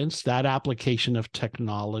experience, that application of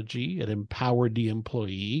technology. It empowered the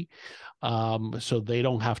employee so they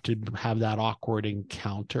don't have to have that awkward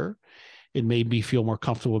encounter. It made me feel more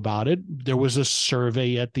comfortable about it. There was a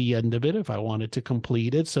survey at the end of it if I wanted to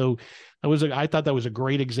complete it. So I thought that was a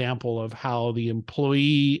great example of how the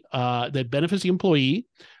employee, that benefits the employee,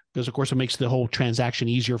 because of course it makes the whole transaction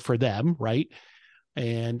easier for them, right?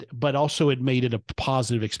 But also it made it a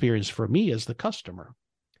positive experience for me as the customer.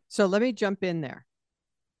 So let me jump in there.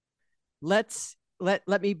 Let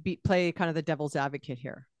me play kind of the devil's advocate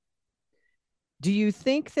here. Do you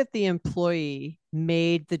think that the employee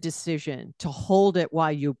made the decision to hold it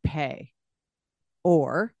while you pay?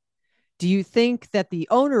 Or do you think that the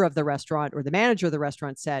owner of the restaurant or the manager of the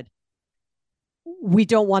restaurant said, we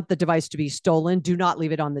don't want the device to be stolen. Do not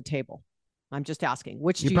leave it on the table. I'm just asking,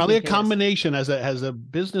 which do you probably think a combination as a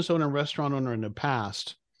business owner, restaurant owner in the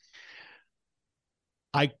past.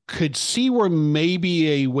 I could see where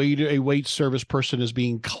maybe a wait service person is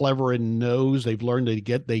being clever and knows they've learned they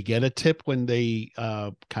get a tip when they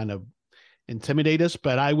kind of intimidate us.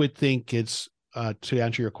 But I would think it's to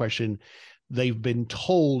answer your question, they've been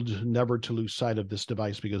told never to lose sight of this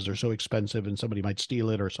device because they're so expensive and somebody might steal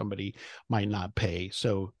it or somebody might not pay.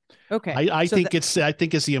 So okay, I think it's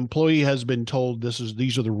the employee has been told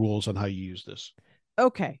these are the rules on how you use this.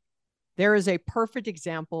 Okay. There is a perfect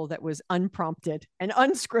example that was unprompted and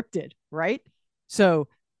unscripted, right? So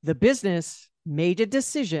the business made a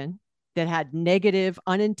decision that had negative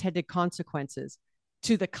unintended consequences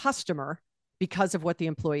to the customer because of what the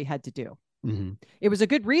employee had to do. Mm-hmm. It was a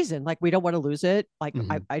good reason. Like, we don't want to lose it. Like,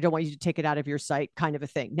 mm-hmm. I don't want you to take it out of your site, kind of a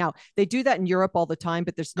thing. Now, they do that in Europe all the time,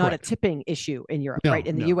 but there's not Correct. A tipping issue in Europe, right?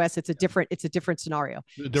 In the US, it's a different scenario.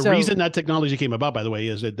 The reason that technology came about, by the way,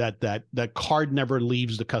 is that card never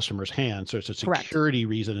leaves the customer's hand. So it's a security Correct.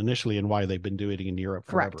 Reason initially and why they've been doing it in Europe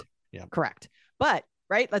forever. Correct. Yeah. Correct. But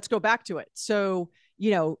right, let's go back to it. So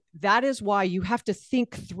that is why you have to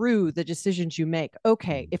think through the decisions you make.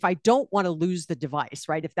 Okay, if I don't want to lose the device,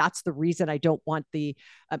 right? If that's the reason I don't want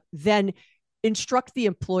then instruct the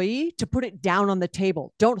employee to put it down on the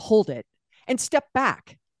table. Don't hold it and step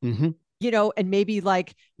back, mm-hmm. And maybe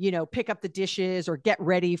pick up the dishes or get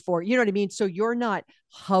ready for, you know what I mean? So you're not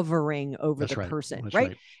hovering over That's the right. person, That's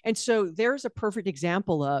right? And so there's a perfect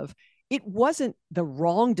example of, it wasn't the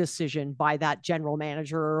wrong decision by that general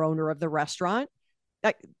manager or owner of the restaurant.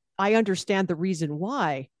 I understand the reason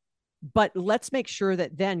why, but let's make sure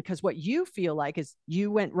that then, because what you feel like is you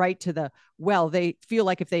went right to they feel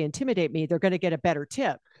like if they intimidate me, they're going to get a better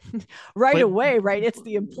tip away, right? It's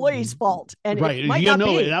the employee's fault. And right. It might not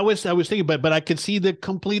be. I was thinking, but I could see the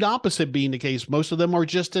complete opposite being the case. Most of them are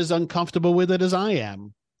just as uncomfortable with it as I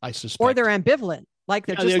am, I suspect. Or they're ambivalent. Like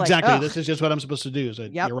they're just exactly. Like, this is just what I'm supposed to do. So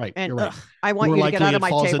yep. You're right. And, you're right. I want you to get out of my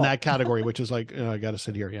table. It falls in that category, which is like, I got to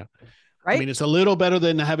sit here. Yeah. Right. I mean, it's a little better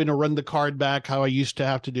than having to run the card back how I used to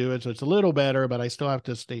have to do it. So it's a little better, but I still have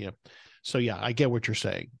to stay up. So yeah, I get what you're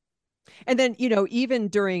saying. And then, even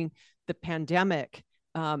during the pandemic,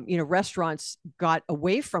 restaurants got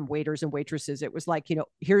away from waiters and waitresses. It was like,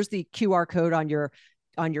 here's the QR code on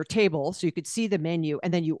your table so you could see the menu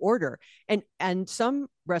and then you order. And some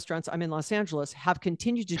restaurants, I'm in Los Angeles, have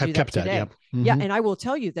continued to do that today. Yeah. Mm-hmm. Yeah. And I will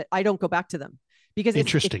tell you that I don't go back to them. Because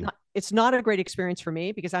it's not a great experience for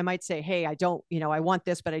me, because I might say, hey, I don't, I want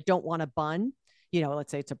this, but I don't want a bun.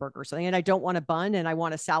 Let's say it's a burger or something, and I don't want a bun and I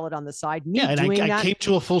want a salad on the side. I came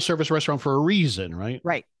to a full service restaurant for a reason, right?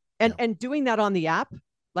 Right. And doing that on the app,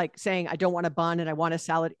 like saying I don't want a bun and I want a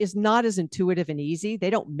salad, is not as intuitive and easy. They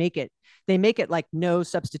don't make it. They make it like no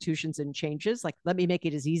substitutions and changes. Like, let me make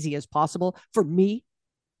it as easy as possible for me,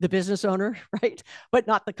 the business owner, right? But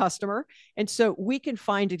not the customer. And so we can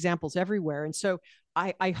find examples everywhere. And so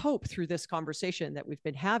I hope through this conversation that we've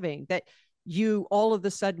been having that you all of a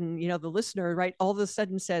sudden, the listener, right, all of a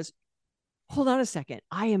sudden says, hold on a second,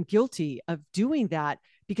 I am guilty of doing that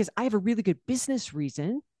because I have a really good business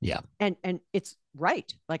reason. Yeah. And it's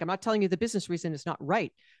right. Like, I'm not telling you the business reason is not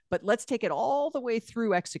right, but let's take it all the way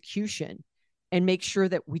through execution and make sure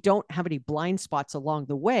that we don't have any blind spots along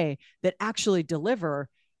the way that actually deliver.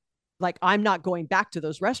 Like, I'm not going back to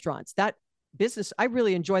those restaurants. That business, I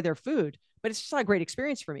really enjoy their food, but it's just not a great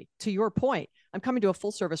experience for me. To your point, I'm coming to a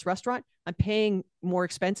full service restaurant. I'm paying more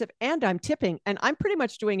expensive and I'm tipping, and I'm pretty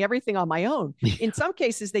much doing everything on my own. In some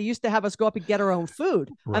cases, they used to have us go up and get our own food.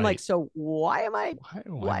 Right. I'm like, so why am I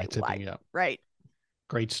tipping? Yeah. Right.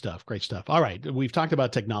 Great stuff. Great stuff. All right. We've talked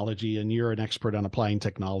about technology and you're an expert on applying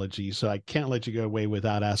technology. So I can't let you go away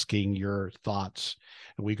without asking your thoughts.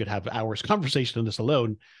 And we could have hours conversation on this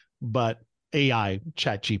alone, but AI,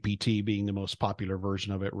 ChatGPT being the most popular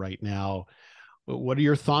version of it right now. What are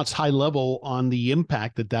your thoughts, high level, on the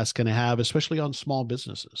impact that that's going to have, especially on small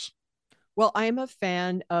businesses? Well, I'm a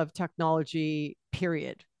fan of technology,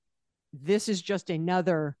 period. This is just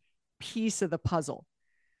another piece of the puzzle.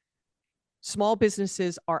 Small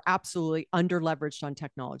businesses are absolutely under leveraged on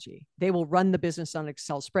technology. They will run the business on an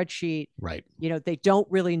Excel spreadsheet. Right. They don't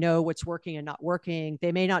really know what's working and not working.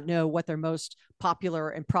 They may not know what their most popular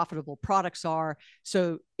and profitable products are.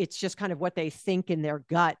 So it's just kind of what they think in their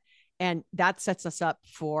gut. And that sets us up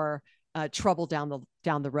for trouble down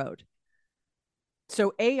the road.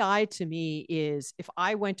 So AI to me is, if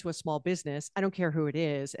I went to a small business, I don't care who it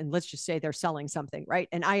is, and let's just say they're selling something, right?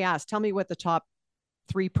 And I ask, tell me what the top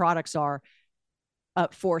 3 products are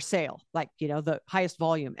for sale, like, the highest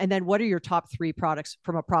volume. And then what are your top 3 products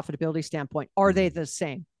from a profitability standpoint? Are they the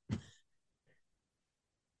same?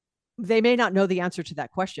 They may not know the answer to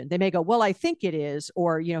that question. They may go, well, I think it is,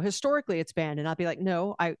 or, historically it's been. And I'll be like,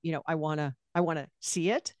 no, I want to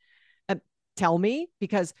see it. Tell me,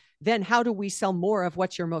 because then how do we sell more of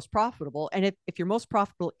what's your most profitable? And if your most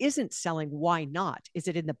profitable isn't selling, why not? Is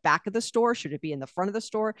it in the back of the store? Should it be in the front of the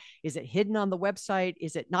store? Is it hidden on the website?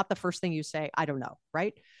 Is it not the first thing you say? I don't know,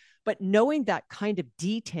 right? But knowing that kind of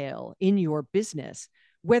detail in your business,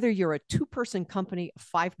 whether you're a 2-person company,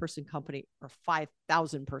 a 5-person company, or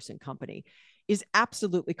 5,000-person company, is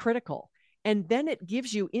absolutely critical. And then it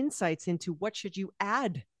gives you insights into what should you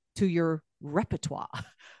add to your repertoire.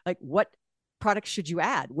 Like, what products should you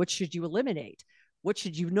add? What should you eliminate? What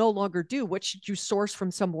should you no longer do? What should you source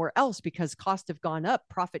from somewhere else because costs have gone up,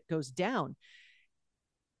 profit goes down?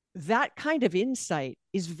 That kind of insight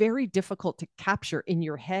is very difficult to capture in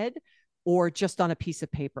your head or just on a piece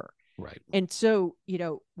of paper. Right. And so,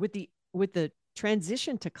 with the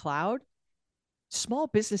transition to cloud, small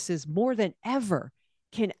businesses more than ever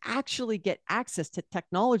can actually get access to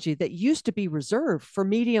technology that used to be reserved for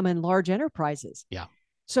medium and large enterprises. Yeah.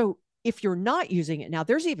 So if you're not using it now,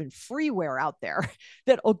 there's even freeware out there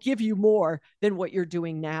that'll give you more than what you're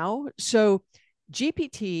doing now. So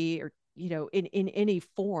GPT, or, in any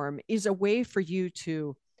form, is a way for you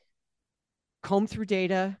to comb through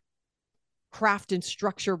data, craft and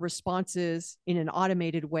structure responses in an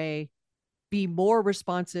automated way, be more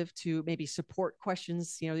responsive to maybe support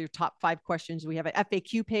questions, your top 5 questions. We have an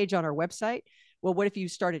FAQ page on our website. Well, what if you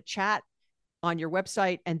start a chat on your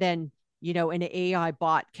website, and then an AI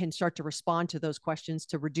bot can start to respond to those questions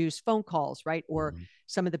to reduce phone calls, right? Or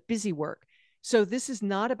some of the busy work. So this is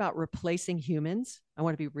not about replacing humans. I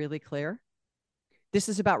want to be really clear. This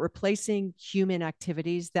is about replacing human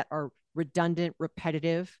activities that are redundant,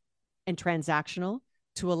 repetitive, and transactional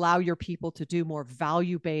to allow your people to do more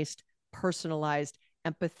value-based, personalized,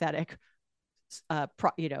 empathetic,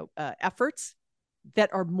 efforts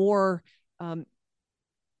that are more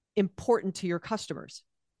important to your customers.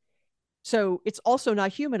 So it's also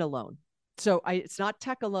not human alone. So it's not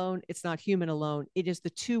tech alone. It's not human alone. It is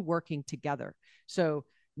the two working together. So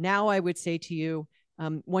now I would say to you,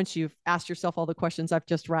 once you've asked yourself all the questions I've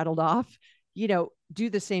just rattled off, do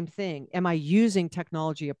the same thing. Am I using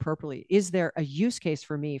technology appropriately? Is there a use case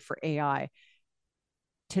for me for AI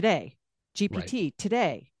today? GPT right.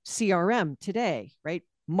 Today, CRM today, right?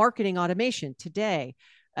 Marketing automation today,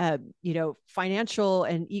 financial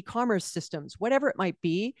and e-commerce systems, whatever it might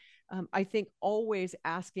be. I think always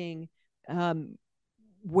asking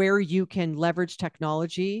where you can leverage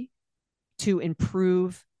technology to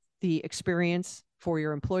improve the experience for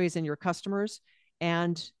your employees and your customers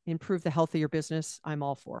and improve the health of your business, I'm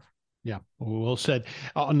all for. Yeah, well said.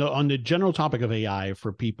 On the general topic of AI,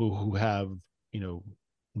 for people who have,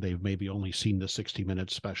 they've maybe only seen the 60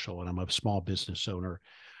 Minutes special, and I'm a small business owner,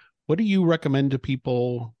 what do you recommend to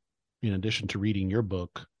people, in addition to reading your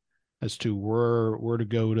book, as to where to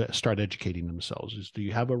go to start educating themselves? Do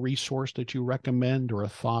you have a resource that you recommend or a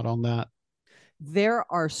thought on that? There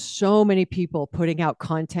are so many people putting out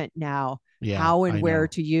content now, how and where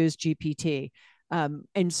to use GPT.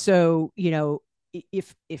 And so,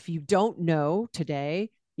 if you don't know today,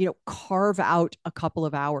 carve out a couple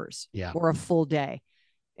of hours or a full day.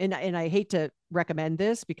 And I hate to recommend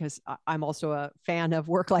this because I'm also a fan of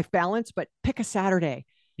work-life balance, but pick a Saturday.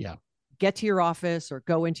 Yeah. Get to your office or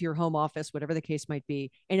go into your home office, whatever the case might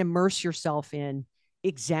be, and immerse yourself in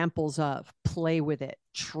examples of, play with it,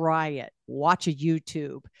 try it, watch a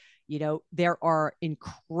YouTube. There are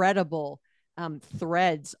incredible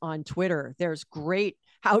threads on Twitter. There's great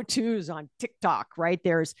how-tos on TikTok, right?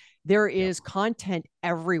 There is content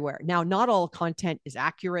everywhere. Now, not all content is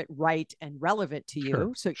accurate, right, and relevant to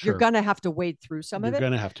you. So you're going to have to wade through some of it. You're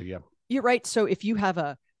going to have to, yeah. You're right. So if you have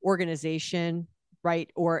a organization,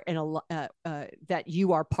 right, or that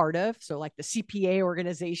you are part of, so like the CPA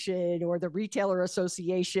organization or the retailer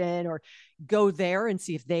association, or go there and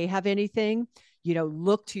see if they have anything.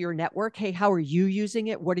 Look to your network. Hey, how are you using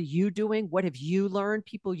it? What are you doing? What have you learned?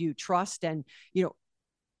 People you trust, and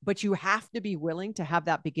but you have to be willing to have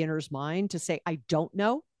that beginner's mind to say, I don't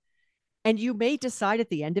know. And you may decide at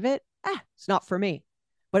the end of it, it's not for me.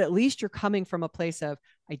 But at least you're coming from a place of,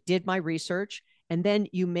 I did my research. And then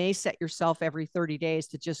you may set yourself every 30 days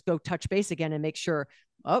to just go touch base again and make sure,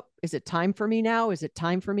 oh, is it time for me now? Is it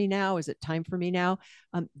time for me now? Is it time for me now?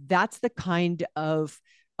 That's the kind of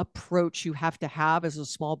approach you have to have as a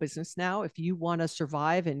small business now. If you want to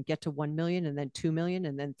survive and get to 1 million and then 2 million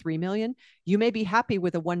and then 3 million, you may be happy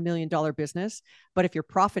with a $1 million business. But if your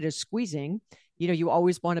profit is squeezing, you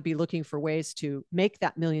always want to be looking for ways to make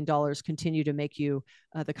that $1 million continue to make you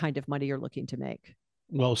the kind of money you're looking to make.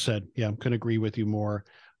 Well said. Yeah, I'm going to agree with you more.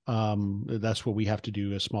 That's what we have to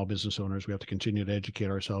do as small business owners. We have to continue to educate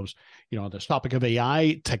ourselves, on this topic of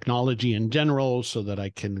AI, technology in general, so that I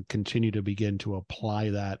can continue to begin to apply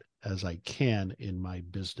that as I can in my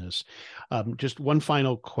business. Just one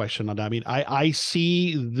final question on that. I mean, I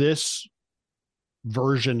see this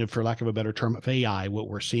version, for lack of a better term, of AI, what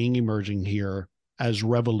we're seeing emerging here, as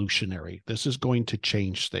revolutionary. This is going to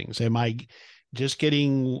change things. Am I just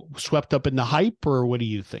getting swept up in the hype, or what do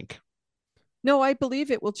you think? No, I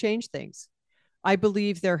believe it will change things. I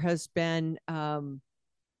believe there has been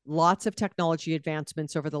lots of technology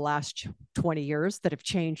advancements over the last 20 years that have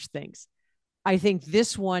changed things. I think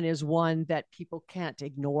this one is one that people can't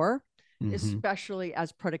ignore, especially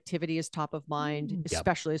as productivity is top of mind,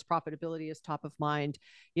 especially as profitability is top of mind,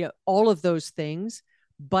 all of those things.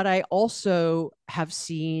 But I also have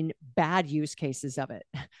seen bad use cases of it.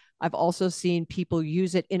 I've also seen people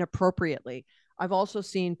use it inappropriately. I've also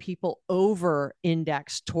seen people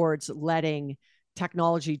over-index towards letting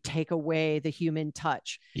technology take away the human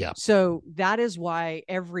touch. Yeah. So that is why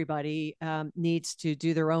everybody needs to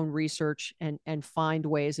do their own research and find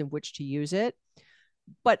ways in which to use it.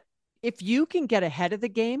 But if you can get ahead of the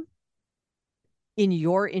game in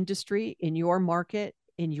your industry, in your market,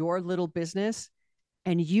 in your little business,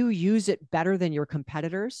 and you use it better than your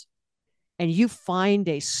competitors, and you find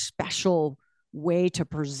a special way to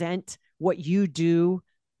present what you do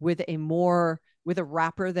with a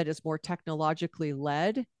wrapper that is more technologically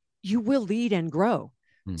led, you will lead and grow.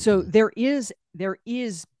 So there is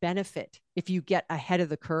benefit if you get ahead of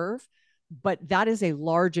the curve, but that is a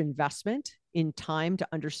large investment in time to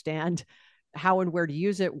understand how and where to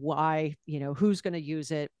use it, why, who's going to use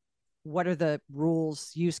it, what are the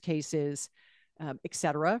rules, use cases, et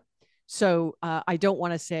cetera. So I don't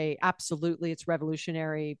want to say absolutely it's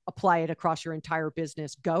revolutionary, apply it across your entire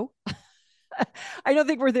business, go. I don't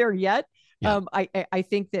think we're there yet. Yeah. I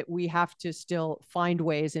think that we have to still find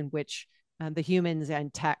ways in which the humans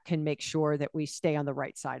and tech can make sure that we stay on the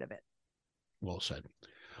right side of it. Well said.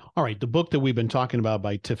 All right. The book that we've been talking about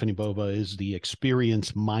by Tiffani Bova is The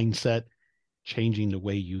Experience Mindset, Changing the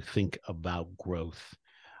Way You Think About Growth.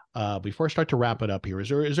 Before I start to wrap it up here, is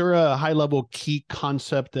there a high level key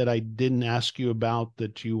concept that I didn't ask you about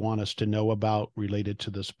that you want us to know about related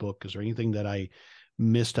to this book? Is there anything that I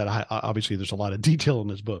missed? Obviously, there's a lot of detail in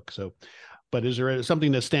this book. But is there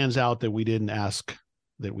something that stands out that we didn't ask,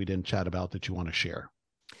 that we didn't chat about, that you want to share?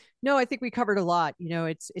 No, I think we covered a lot.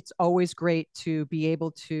 It's always great to be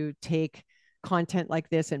able to take content like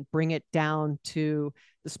this and bring it down to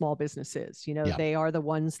the small businesses. They are the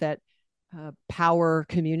ones that power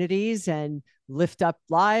communities and lift up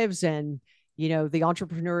lives. And, the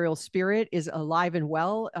entrepreneurial spirit is alive and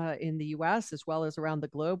well in the US as well as around the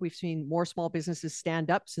globe. We've seen more small businesses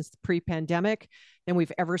stand up since the pre-pandemic than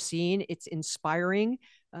we've ever seen. It's inspiring.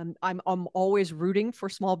 I'm always rooting for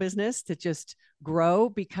small business to just grow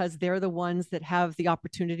because they're the ones that have the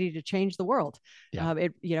opportunity to change the world. Yeah.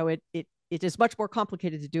 It is much more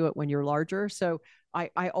complicated to do it when you're larger. So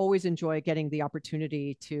I always enjoy getting the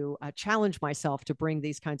opportunity to challenge myself to bring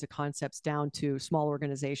these kinds of concepts down to small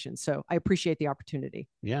organizations. So I appreciate the opportunity.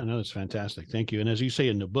 Yeah, no, it's fantastic. Thank you. And as you say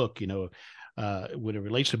in the book, when it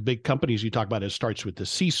relates to big companies, you talk about it starts with the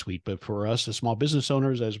C-suite. But for us as small business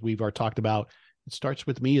owners, as we've talked about, it starts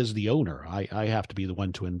with me as the owner. I have to be the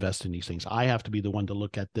one to invest in these things. I have to be the one to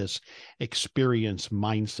look at this experience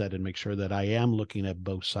mindset and make sure that I am looking at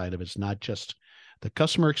both sides of it. It's not just the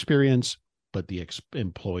customer experience, but the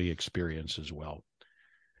employee experience as well.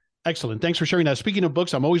 Excellent. Thanks for sharing that. Speaking of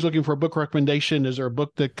books, I'm always looking for a book recommendation. Is there a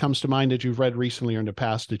book that comes to mind that you've read recently or in the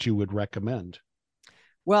past that you would recommend?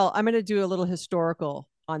 Well, I'm going to do a little historical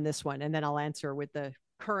on this one, and then I'll answer with the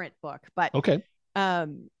current book. But okay.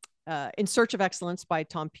 In Search of Excellence by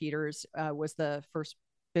Tom Peters was the first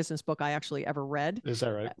business book I actually ever read. Is that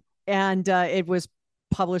right? And it was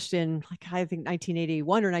published in I think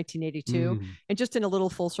 1981 or 1982. And just in a little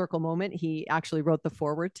full circle moment, he actually wrote the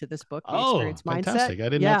foreword to this book, The Experience Mindset. Fantastic. I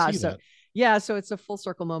did not see that. Yeah, so it's a full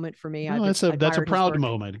circle moment for me. No, that's a proud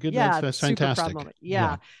moment. Good, yeah, that's super fantastic. proud moment.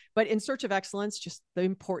 Yeah. But In Search of Excellence, just the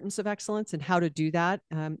importance of excellence and how to do that.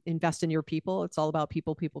 Invest in your people. It's all about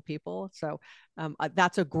people, people, people. So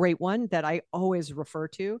that's a great one that I always refer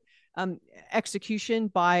to. Execution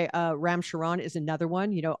by Ram Charan is another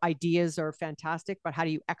one. Ideas are fantastic, but how do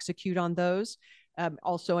you execute on those?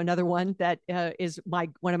 Also another one that is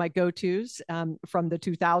one of my go-tos from the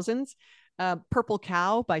 2000s. Purple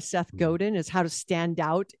Cow by Seth Godin is how to stand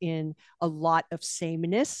out in a lot of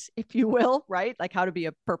sameness, if you will, right? Like how to be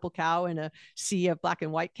a purple cow in a sea of black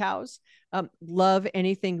and white cows. Love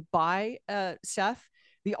anything by Seth.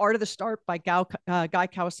 The Art of the Start by Guy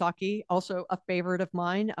Kawasaki, also a favorite of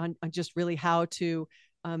mine on just really how to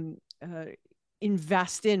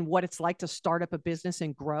invest in what it's like to start up a business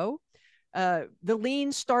and grow. The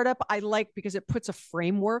Lean Startup I like because it puts a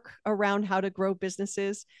framework around how to grow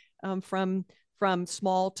businesses from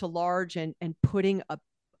small to large, and putting a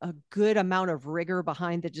good amount of rigor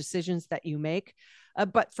behind the decisions that you make.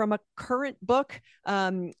 But from a current book,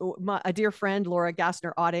 a dear friend, Laura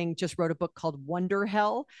Gassner-Otting, just wrote a book called Wonder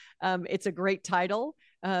Hell. It's a great title,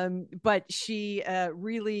 but she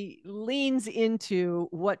really leans into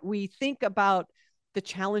what we think about the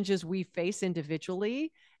challenges we face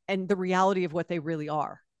individually and the reality of what they really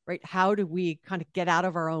are, right? How do we kind of get out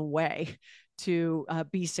of our own way to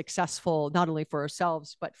be successful, not only for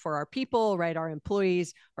ourselves, but for our people, right? Our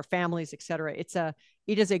employees, our families, et cetera.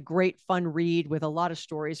 It is a great, fun read with a lot of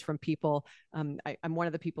stories from people. I'm one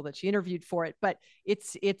of the people that she interviewed for it, but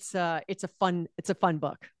it's a fun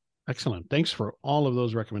book. Excellent. Thanks for all of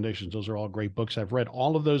those recommendations. Those are all great books. I've read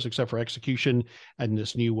all of those except for Execution and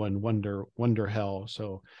this new one, Wonder Hell.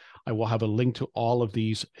 So I will have a link to all of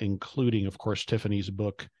these, including, of course, Tiffani's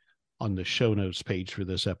book on the show notes page for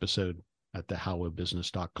this episode at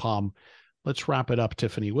thehowofbusiness.com. Let's wrap it up,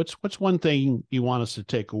 Tiffani. What's one thing you want us to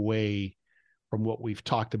take away from what we've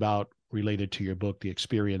talked about related to your book, The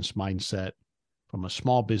Experience Mindset, from a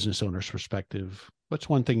small business owner's perspective? What's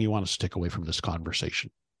one thing you want us to take away from this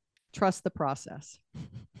conversation? Trust the process.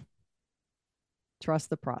 Trust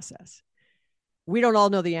the process. We don't all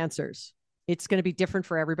know the answers. It's going to be different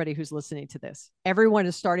for everybody who's listening to this. Everyone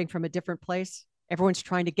is starting from a different place. Everyone's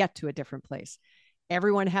trying to get to a different place.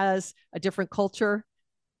 Everyone has a different culture.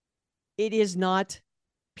 It is not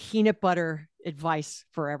peanut butter advice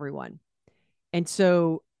for everyone. And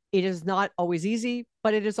so it is not always easy,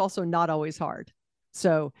 but it is also not always hard.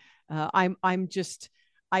 So I'm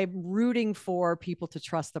rooting for people to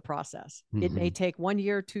trust the process. Mm-hmm. It may take 1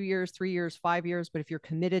 year, 2 years, 3 years, 5 years, but if you're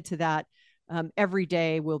committed to that, every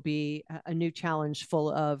day will be a new challenge full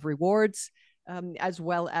of rewards, as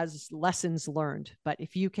well as lessons learned. But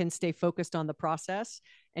if you can stay focused on the process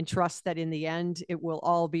and trust that in the end it will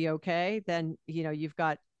all be okay, then you've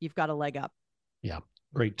got a leg up. Yeah,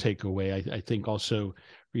 great takeaway. I think also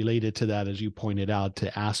related to that, as you pointed out,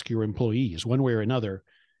 to ask your employees one way or another,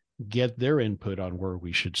 get their input on where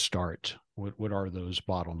we should start. What are those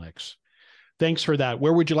bottlenecks? Thanks for that.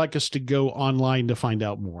 Where would you like us to go online to find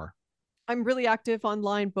out more? I'm really active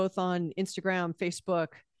online, both on Instagram, Facebook,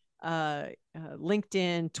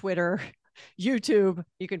 LinkedIn, Twitter, YouTube.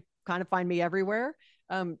 You can kind of find me everywhere.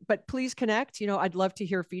 But please connect. I'd love to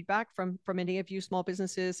hear feedback from any of you small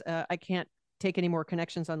businesses. I can't take any more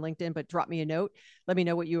connections on LinkedIn, but drop me a note. Let me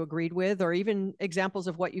know what you agreed with, or even examples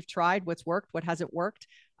of what you've tried, what's worked, what hasn't worked.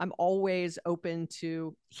 I'm always open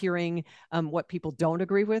to hearing what people don't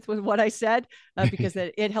agree with what I said, because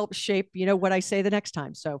it helps shape, what I say the next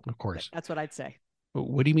time. So of course, that's what I'd say.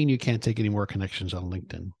 What do you mean you can't take any more connections on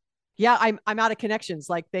LinkedIn? Yeah, I'm out of connections.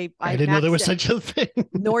 I didn't know there was such a thing.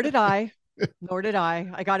 Nor did I.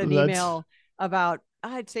 I got an email about,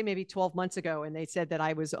 I'd say maybe 12 months ago, and they said that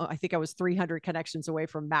I think I was 300 connections away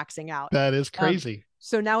from maxing out. That is crazy.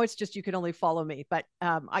 So now it's just, you can only follow me, but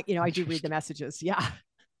I do read the messages. Yeah.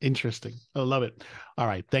 Interesting. I love it. All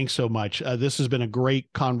right. Thanks so much. This has been a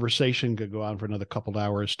great conversation. Could go on for another couple of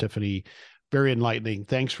hours, Tiffani. Very enlightening.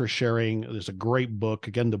 Thanks for sharing. There's a great book.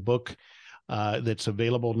 Again, the book that's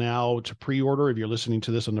available now to pre-order if you're listening to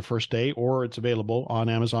this on the first day, or it's available on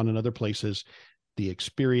Amazon and other places. The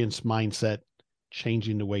Experience Mindset,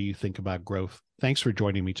 changing the way you think about growth. Thanks for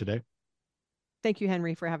joining me today. Thank you,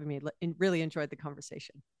 Henry, for having me. Really enjoyed the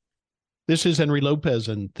conversation. This is Henry Lopez,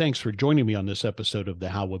 and thanks for joining me on this episode of The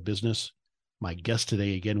How of Business. My guest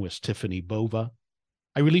today again was Tiffani Bova.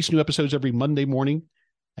 I release new episodes every Monday morning,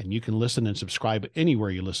 and you can listen and subscribe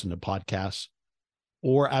anywhere you listen to podcasts,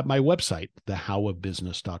 or at my website,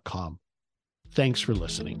 thehowofbusiness.com. Thanks for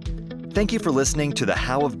listening. Thank you for listening to The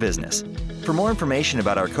How of Business. For more information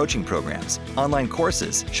about our coaching programs, online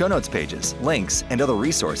courses, show notes pages, links, and other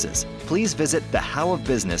resources, please visit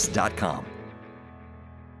thehowofbusiness.com.